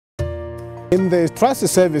In the Trust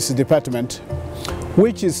Service Department,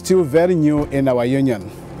 which is still very new in our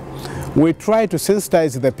union, we try to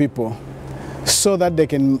sensitize the people so that they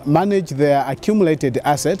can manage their accumulated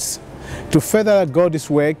assets to further God's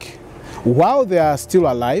work while they are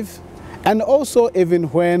still alive, and also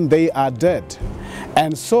even when they are dead.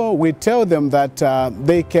 And so we tell them that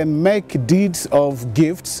they can make deeds of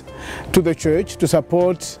gifts to the church to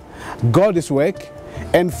support God's work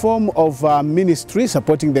in form of ministry,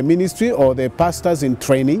 supporting the ministry or the pastors in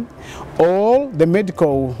training, or the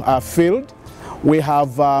medical field. We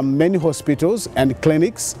have many hospitals and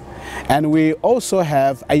clinics, and we also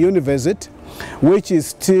have a university which is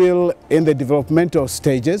still in the developmental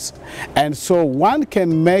stages, and so one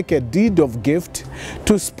can make a deed of gift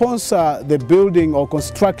to sponsor the building or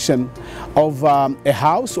construction of a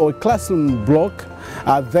house or a classroom block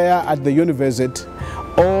there at the university,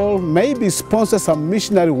 or maybe sponsor some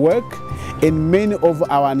missionary work in many of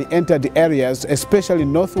our unentered areas, especially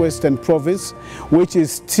Northwestern Province, which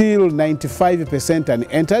is still 95%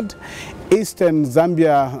 unentered, Eastern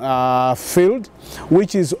Zambia field,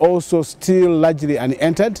 which is also still largely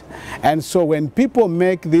unentered. And so when people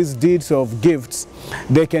make these deeds of gifts,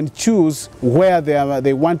 they can choose where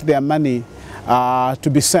they want their money to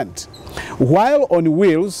be sent. While on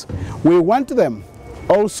wheels, we want them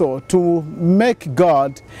also to make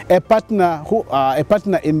God a partner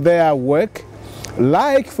in their work,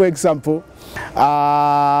 like, for example,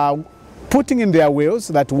 putting in their wills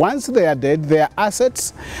that once they are dead, their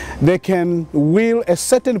assets, they can will a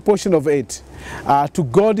certain portion of it to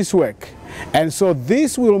God's work. And so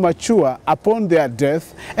this will mature upon their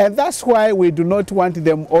death, and that's why we do not want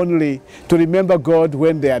them only to remember God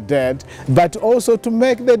when they are dead, but also to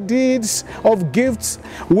make the deeds of gifts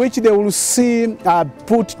which they will see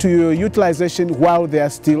put to utilization while they are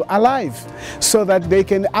still alive, so that they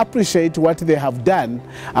can appreciate what they have done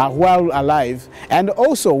while alive. And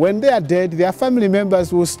also when they are dead, their family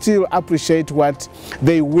members will still appreciate what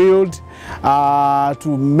they willed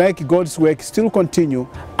to make God's work still continue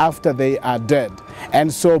after they are dead.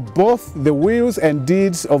 And so both the wills and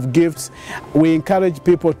deeds of gifts we encourage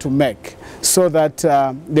people to make so that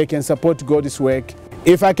they can support God's work.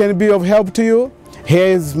 If I can be of help to you, here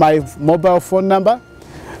is my mobile phone number,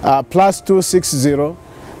 +260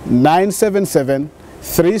 977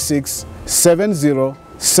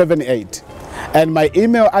 367078. And my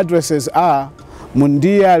email addresses are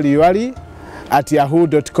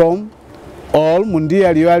mundialiywalii@yahoo.com or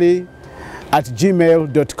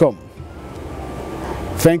mundialiywalii@gmail.com.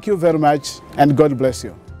 Thank you very much, and God bless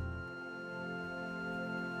you.